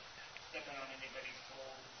without stepping on anybody's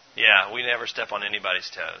toes? Yeah, we never step on anybody's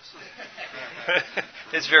toes.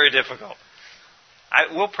 It's very difficult.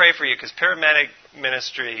 We'll pray for you, because paramedic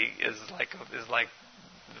ministry is like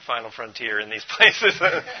the final frontier in these places.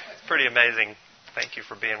 It's pretty amazing. Thank you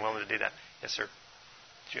for being willing to do that. Yes, sir.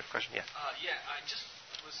 Do you have a question? Yeah. I just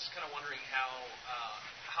was kind of wondering how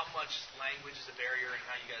much language is a barrier and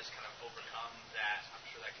how you guys kind of overcome that. I'm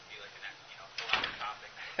sure that could be like a full hour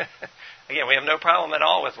topic. Again, we have no problem at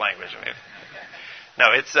all with language.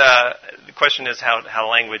 No, it's the question is how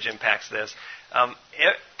language impacts this.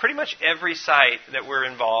 Pretty much every site that we're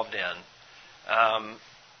involved in,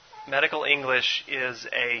 medical English is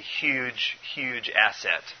a huge, huge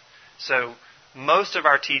asset. So most of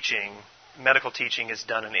our teaching, medical teaching, is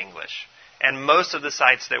done in English. And most of the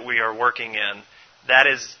sites that we are working in, that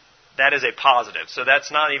is a positive. So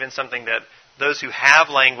that's not even something that those who have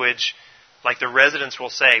language, like the residents, will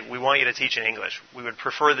say, we want you to teach in English. We would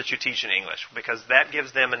prefer that you teach in English, because that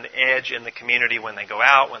gives them an edge in the community when they go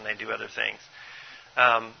out, when they do other things.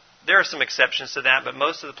 There are some exceptions to that, but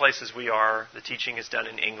most of the places we are, the teaching is done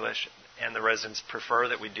in English, and the residents prefer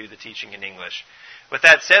that we do the teaching in English. With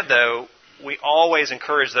that said, though, we always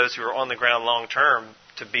encourage those who are on the ground long term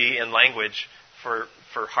to be in language for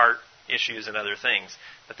heart issues and other things.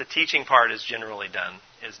 But the teaching part is generally done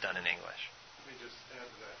in English. Let me just add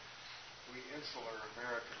to that. We insular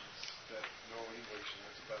Americans that know English, and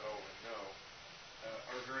that's about all we know,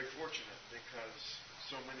 are very fortunate, because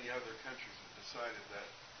so many other countries have decided that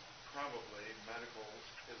probably medical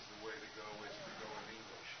is the way to go in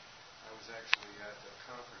English. I was actually at a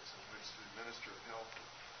conference in which the Minister of Health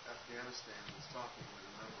of Afghanistan was talking with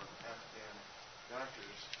a number of Afghan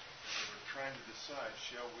doctors, and they were trying to decide,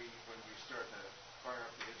 when we start to fire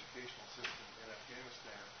up the educational system in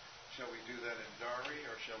Afghanistan, shall we do that in Dari,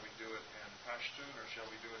 or shall we do it in Pashtun, or shall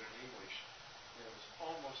we do it in English? And it was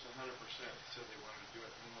almost 100% said they wanted to do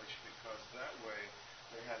it in English, because that way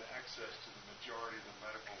they had access to the majority of the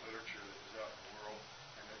medical literature that was out in the world,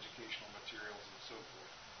 and educational materials and so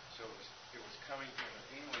forth. So it was coming from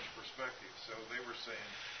an English perspective. So they were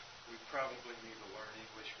saying, we probably need to learn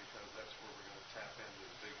English, because that's where we're going to tap into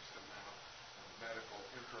the biggest amount of medical,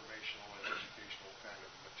 informational, and educational kind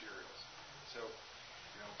of materials. So,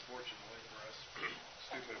 fortunately for us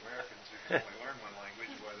stupid Americans who can only learn one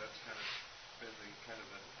language, that's kind of been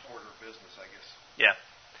the order of business, I guess. Yeah.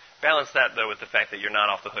 Balance that, though, with the fact that you're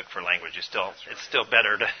not off the hook for language. It's still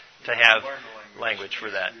better to have language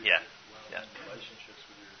for that. Yeah. Relationships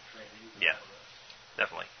with your trainees. Yeah.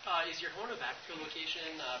 Definitely. Is your Horn-of-Africa location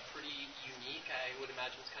pretty unique? I would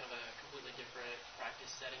imagine it's kind of a completely different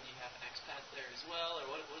practice setting. Do you have expats there as well, or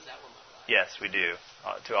what does that one look like? Yes, we do,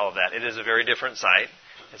 to all of that. It is a very different site.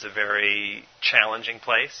 It's a very challenging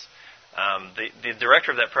place. The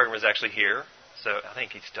director of that program is actually here, so I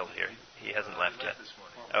think he's still here. He hasn't left yet.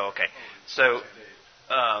 Oh, okay. So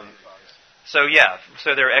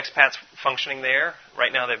there are expats functioning there.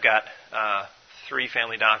 Right now they've got 3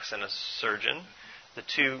 family docs and a surgeon. The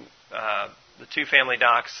two family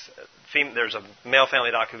docs, there's a male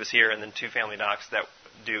family doc who was here, and then 2 family docs that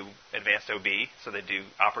do advanced OB, so they do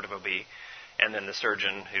operative OB, and then the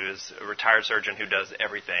surgeon who is a retired surgeon who does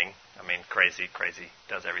everything. I mean, crazy,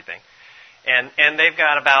 does everything. And they've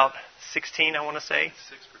got about 16, I want to say.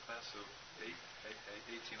 6 per class, so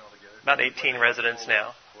 18 altogether. About 18 residents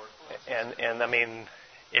now. And I mean,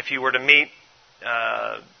 if you were to meet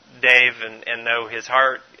Dave and know his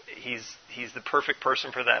heart, he's the perfect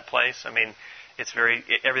person for that place. I mean,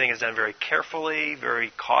 everything is done very carefully,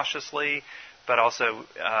 very cautiously, but also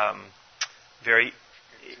very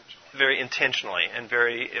intentionally and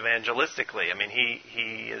very evangelistically. I mean,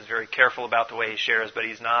 he is very careful about the way he shares, but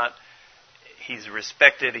he's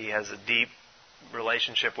respected. He has a deep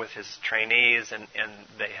relationship with his trainees, and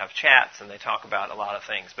they have chats and they talk about a lot of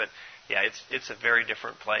things. But yeah, it's a very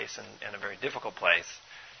different place and a very difficult place.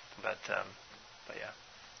 But yeah.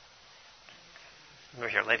 We're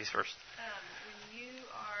here, ladies first. When you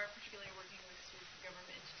are particularly working with sort of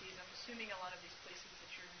government entities, I'm assuming a lot of these places that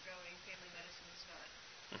you're going, family medicine is not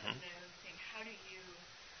a known thing. How do you,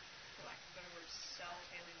 for lack of a better word, sell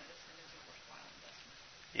family medicine as a worthwhile investment?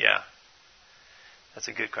 Yeah, that's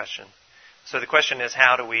a good question. So the question is,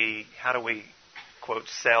 how do we quote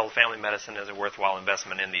sell family medicine as a worthwhile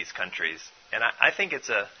investment in these countries? And I think it's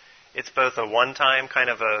both a one-time kind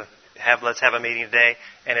of let's have a meeting today,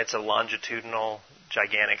 and it's a longitudinal,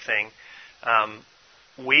 gigantic thing.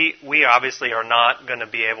 We obviously are not going to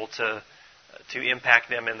be able to impact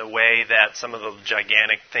them in the way that some of the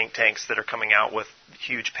gigantic think tanks that are coming out with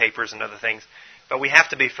huge papers and other things. But we have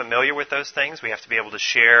to be familiar with those things. We have to be able to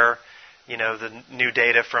share, the new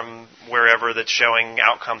data from wherever that's showing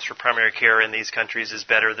outcomes for primary care in these countries is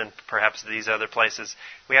better than perhaps these other places.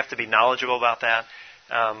 We have to be knowledgeable about that.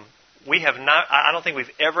 I don't think we've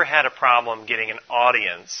ever had a problem getting an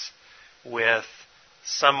audience with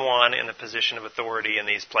someone in a position of authority in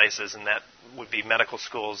these places, and that would be medical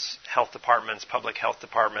schools, health departments, public health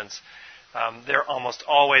departments, they're almost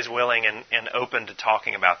always willing and open to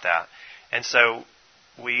talking about that. And so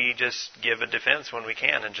we just give a defense when we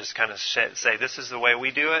can and just kind of say, this is the way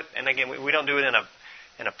we do it. And again, we don't do it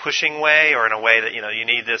in a pushing way or in a way that, you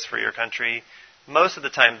need this for your country. Most of the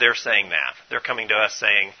time they're saying that. They're coming to us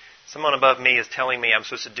saying, someone above me is telling me I'm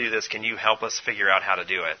supposed to do this. Can you help us figure out how to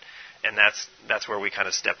do it? And that's where we kind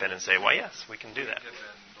of step in and say, well, yes, we can do that. We have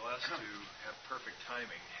been blessed to have perfect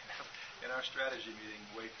timing. In our strategy meeting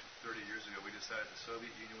 30 years ago, we decided the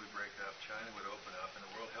Soviet Union would break up, China would open up, and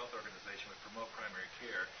the World Health Organization would promote primary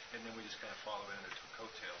care, and then we just kind of follow in their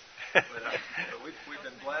coattails. But we've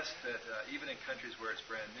been blessed that even in countries where it's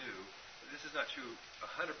brand new, this is not true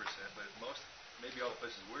 100%, but maybe all the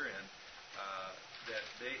places we're in, that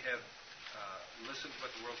they have listened to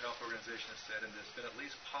what the World Health Organization has said, and there's been at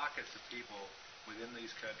least pockets of people within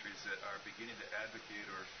these countries that are beginning to advocate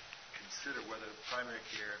or consider whether primary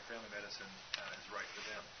care and family medicine is right for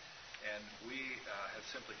them. And we have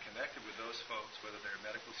simply connected with those folks, whether they're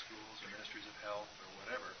medical schools or ministries of health or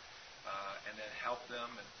whatever, and then help them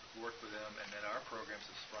and work with them, and then our programs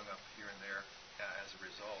have sprung up here and there as a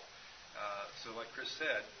result. So like Chris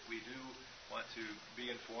said, we do want to be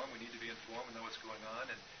informed. We need to be informed and know what's going on,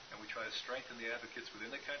 and we try to strengthen the advocates within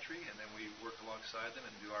the country, and then we work alongside them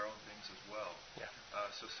and do our own things as well. Yeah.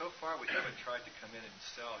 So far we haven't tried to come in and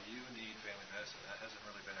sell, you need family medicine. That hasn't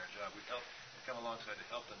really been our job. We come alongside to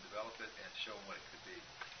help them develop it and show them what it could be.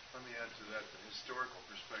 Let me add to that the historical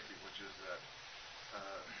perspective, which is that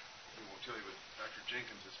we will tell you, but Dr.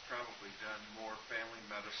 Jenkins has probably done more family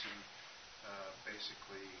medicine,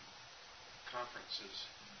 basically conferences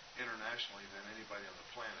internationally than anybody on the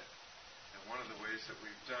planet. And one of the ways that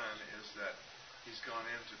we've done is that he's gone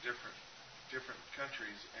into different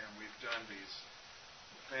countries, and we've done these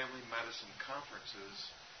family medicine conferences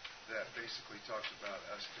that basically talks about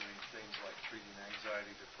us doing things like treating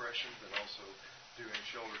anxiety, depression, but also doing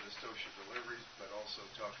shoulder dystocia deliveries, but also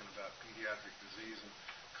talking about pediatric disease and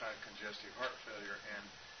congestive heart failure. And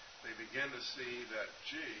they begin to see that,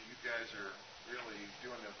 gee, you guys are really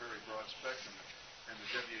doing a very broad spectrum. And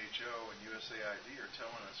the WHO and USAID are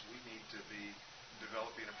telling us we need to be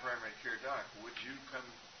developing a primary care doc. Would you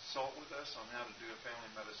consult with us on how to do a family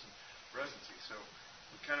medicine residency? So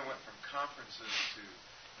we kind of went from conferences to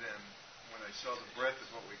then, when I saw the breadth of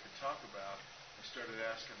what we could talk about, I started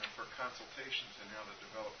asking them for consultations and how to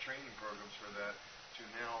develop training programs for that, to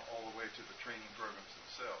now all the way to the training programs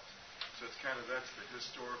themselves. So it's that's the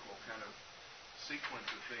historical kind of sequence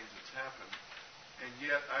of things that's happened. And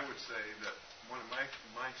yet, I would say that one of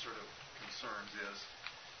my sort of concerns is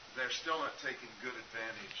they're still not taking good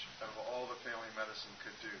advantage of all the family medicine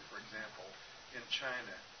could do. For example, in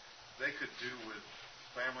China, they could do with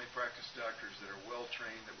family practice doctors that are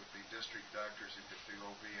well-trained, that would be district doctors who could do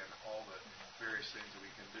OB and all the various things that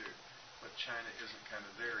we can do. But China isn't kind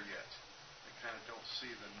of there yet. They kind of don't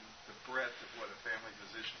see the breadth of what a family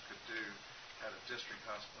physician could do at a district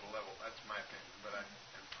hospital level. That's my opinion,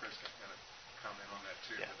 and Chris can kind of comment on that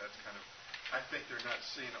too. Yeah. But that's kind of, I think they're not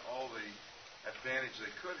seeing all the advantage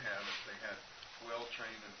they could have if they had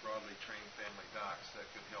well-trained and broadly trained family docs that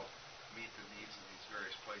could help meet the needs in these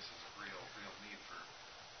various places of real need for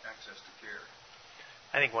access to care.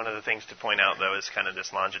 I think one of the things to point out, though, is kind of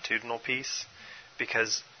this longitudinal piece,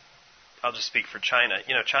 because I'll just speak for China.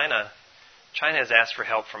 China has asked for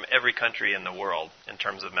help from every country in the world in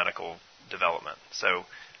terms of medical development. So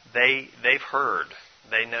they've heard,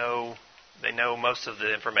 they know most of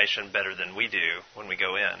the information better than we do when we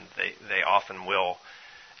go in. They often will,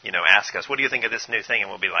 ask us, what do you think of this new thing? And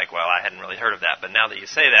we'll be like, well, I hadn't really heard of that, but now that you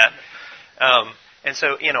say that. And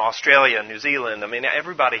so, Australia, New Zealand,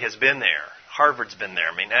 everybody has been there. Harvard's been there.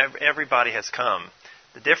 Everybody has come.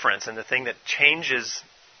 The difference, and the thing that changes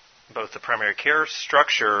both the primary care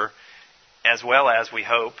structure as well as, we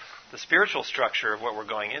hope, the spiritual structure of what we're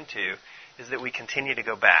going into, is that we continue to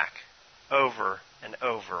go back over and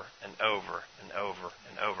over and over and over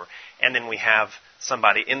and over. And then we have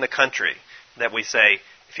somebody in the country that we say,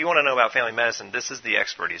 if you want to know about family medicine, this is the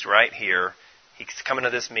expert. He's right here. He's coming to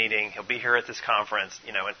this meeting. He'll be here at this conference,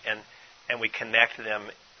 and we connect them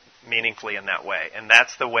meaningfully in that way. And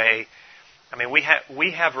that's the way,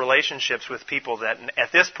 we have relationships with people that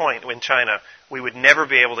at this point in China, we would never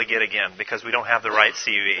be able to get again because we don't have the right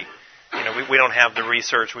CV. We don't have the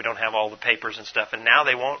research, we don't have all the papers and stuff, and now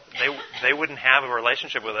they wouldn't have a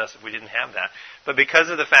relationship with us if we didn't have that. But because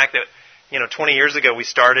of the fact that, 20 years ago we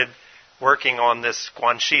started working on this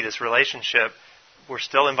guanxi, this relationship, we're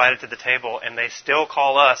still invited to the table, and they still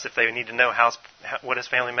call us if they need to know what is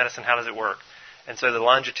family medicine, how does it work. And so the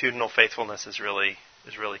longitudinal faithfulness is really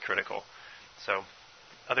critical. So,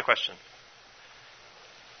 other question?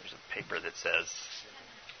 There's a paper that says...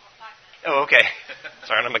 Oh, okay.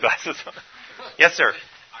 Sorry, I don't have my glasses on. Yes, sir.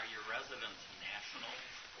 Are your residents national?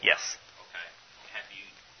 Yes. Okay. Have you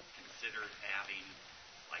considered having,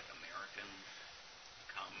 like, Americans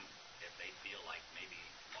come if they feel like maybe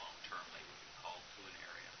long-term they would be called to an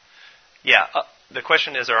area? Yeah. The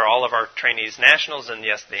question is, are all of our trainees nationals? And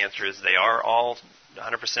yes, the answer is they are all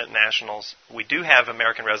 100% nationals. We do have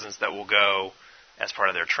American residents that will go as part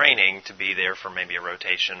of their training to be there for maybe a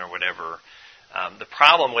rotation or whatever. The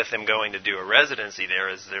problem with them going to do a residency there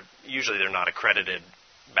is they're not accredited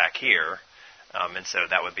back here, and so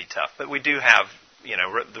that would be tough. But we do have,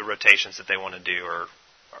 the rotations that they want to do, or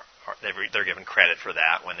they're given credit for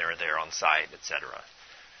that when they're there on site, etc.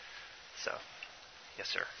 So, yes,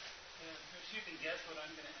 sir. You can guess what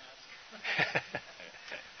I'm going to ask.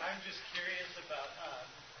 I'm just curious about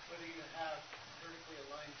whether you have vertically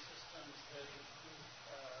aligned systems that include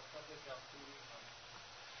public health community health.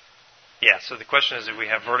 Yeah, so the question is if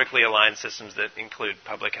we have vertically aligned systems that include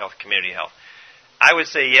public health, community health. I would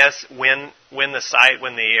say yes when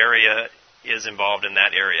the area is involved in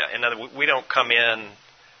that area. In other words, we don't come in,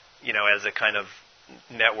 as a kind of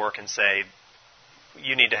network and say,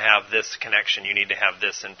 you need to have this connection, you need to have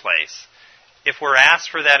this in place. If we're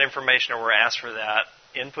asked for that information or we're asked for that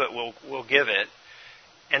input, we'll give it.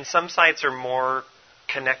 And some sites are more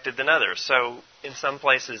connected than others. So in some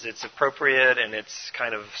places it's appropriate and it's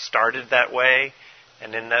kind of started that way.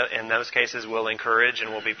 And in those cases we'll encourage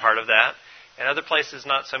and we'll be part of that. In other places,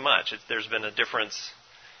 not so much. There's been a difference.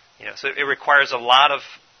 So it requires a lot of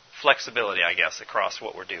flexibility, I guess, across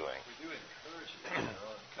what we're doing. We do encourage it. In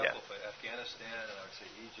a couple of Afghanistan and I would say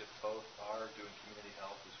Egypt both are doing community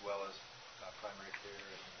health as well as primary care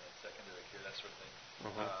and secondary care, that sort of thing.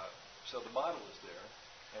 Mm-hmm. So the model is there,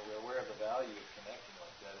 and we're aware of the value of connecting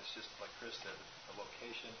like that. It's just, like Chris said, the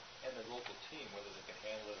location and the local team, whether they can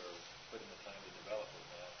handle it or put in the time to develop it,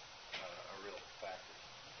 are real factors.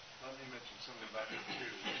 Let me mention something about it,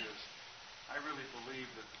 too, which is I really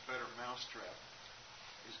believe that the better mousetrap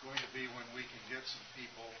is going to be when we can get some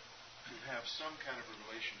people who have some kind of a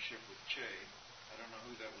relationship with CHE. I don't know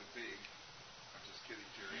who that would be. I'm just kidding,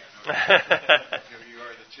 Jerry. I know you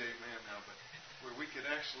are the CHE man now, but where we could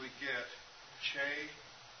actually get CHE,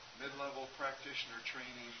 mid-level practitioner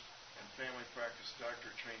training, and family practice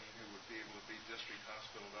doctor training who would be able to be district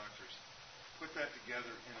hospital doctors, put that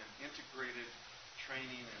together in an integrated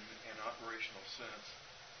training and operational sense.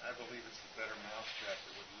 I believe it's the better mousetrap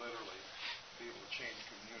that would literally be able to change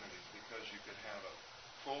communities because you could have a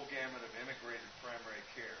full gamut of integrated primary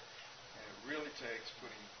care. And it really takes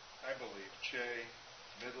putting, I believe, CHE,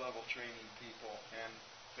 mid-level training people, and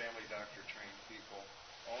family doctor trained people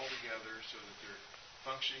all together so that they're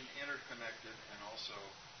functioning interconnected and also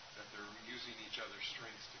that they're using each other's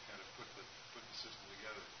strengths to kind of put the system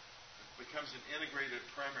together. It becomes an integrated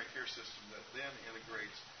primary care system that then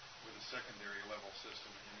integrates with a secondary level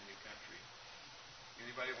system in any country.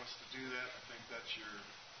 Anybody wants to do that? I think that's your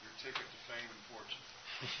ticket to fame and fortune.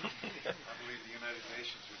 I believe the United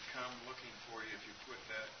Nations would come looking for you if you put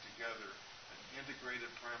that together, an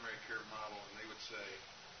integrated primary care model, and they would say,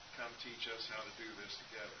 come teach us how to do this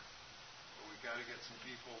together. But we've got to get some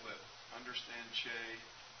people that understand CHE,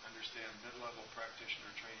 understand mid-level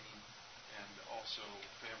practitioner training, and also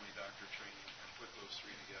family doctor training, and put those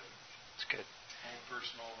three together. That's good. Own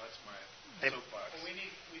personal, that's my soapbox. Well, we need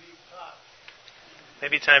to talk.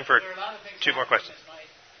 Maybe time for 2 more questions.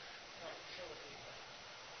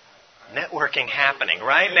 Networking happening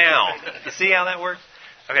right now. You see how that works?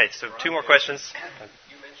 Okay, so 2 more questions.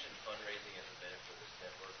 You mentioned fundraising as a benefit of this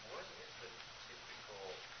network. What is the typical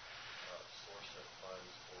source of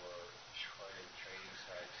funds for funding training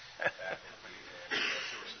sites, faculty, and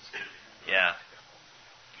resources? Yeah.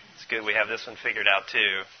 It's good we have this one figured out,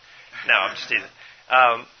 too. No, I'm just teasing.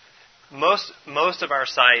 Most of our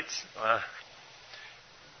sites,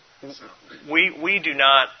 we do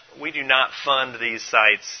not fund these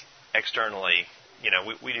sites externally.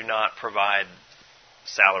 We do not provide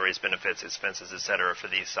salaries, benefits, expenses, etc. for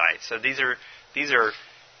these sites. So these are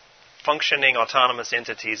functioning autonomous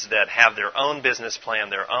entities that have their own business plan,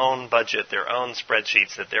 their own budget, their own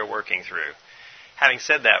spreadsheets that they're working through. Having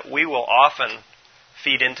said that, we will often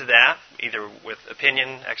feed into that, either with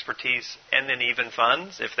opinion, expertise, and then even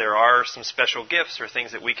funds. If there are some special gifts or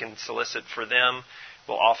things that we can solicit for them,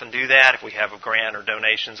 we'll often do that. If we have a grant or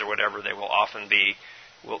donations or whatever, they will often be,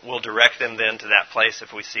 we'll direct them then to that place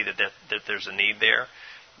if we see that there's a need there.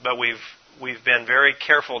 But we've been very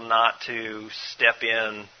careful not to step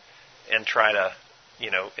in and try to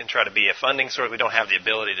be a funding source. We don't have the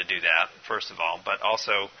ability to do that, first of all. But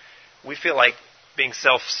also, we feel like being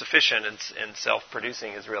self-sufficient and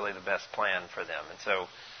self-producing is really the best plan for them. And so,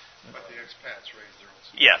 but the expats raise their own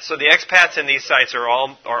support. Yeah, so the expats in these sites are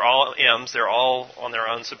all M's. They're all on their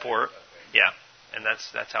own support. Yeah, and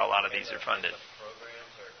that's how a lot of these are funded.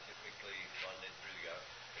 Programs are typically funded through the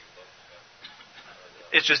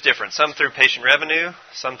government. It's just different. Some through patient revenue,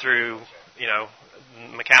 some through,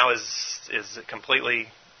 Macau is completely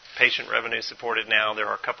patient revenue supported now. There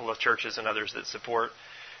are a couple of churches and others that support.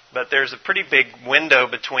 But there's a pretty big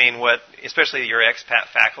window between especially your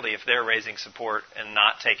expat faculty, if they're raising support and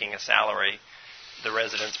not taking a salary, the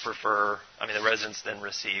residents then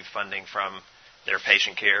receive funding from their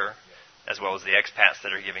patient care as well as the expats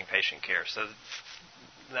that are giving patient care. So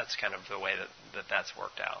that's kind of the way that's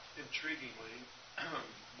worked out. Intriguingly,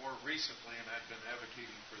 more recently, and I've been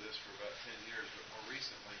advocating for this for about 10 years, but more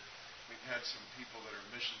recently, we've had some people that are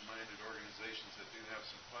mission-minded organizations that do have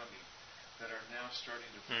some funding that are now starting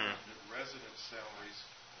to fund resident salaries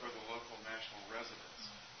for the local national residents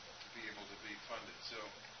to be able to be funded. So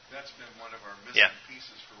that's been one of our missing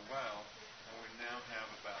pieces for a while, and we now have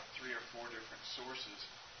about 3 or 4 different sources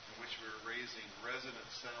in which we're raising resident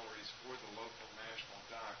salaries for the local national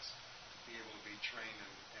docs to be able to be trained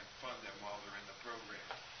and fund them while they're in the program.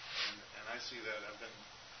 And I see that. I've been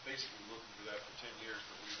basically looking for that for 10 years,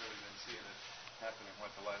 but we've really been seeing it happen in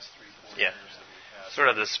the last 3-4 years that we've had. Sort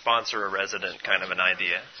of the sponsor a resident kind of an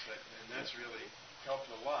idea. And that's really helped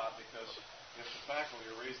a lot, because if the faculty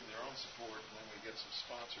are raising their own support and then we get some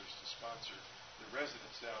sponsors to sponsor the resident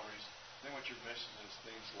salaries, then what you're missing is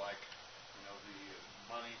things like, the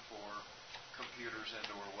money for computers and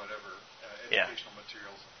or whatever, educational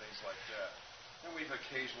materials and things like that. And we've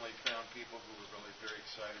occasionally found people who are really very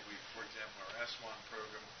excited. For example, our S1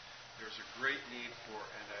 program, there's a great need for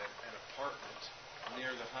an apartment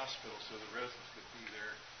near the hospital so the residents could be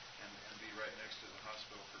there and be right next to the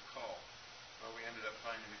hospital for call. Well, we ended up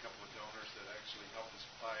finding a couple of donors that actually helped us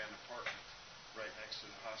buy an apartment right next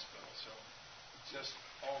to the hospital. So just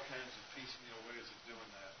all kinds of piecemeal ways of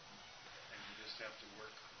doing that. And you just have to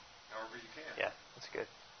work however you can. Yeah, that's good.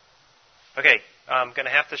 Okay, I'm going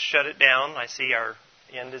to have to shut it down. I see our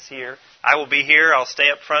end is here. I will be here. I'll stay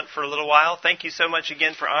up front for a little while. Thank you so much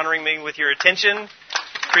again for honoring me with your attention.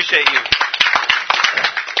 Appreciate you.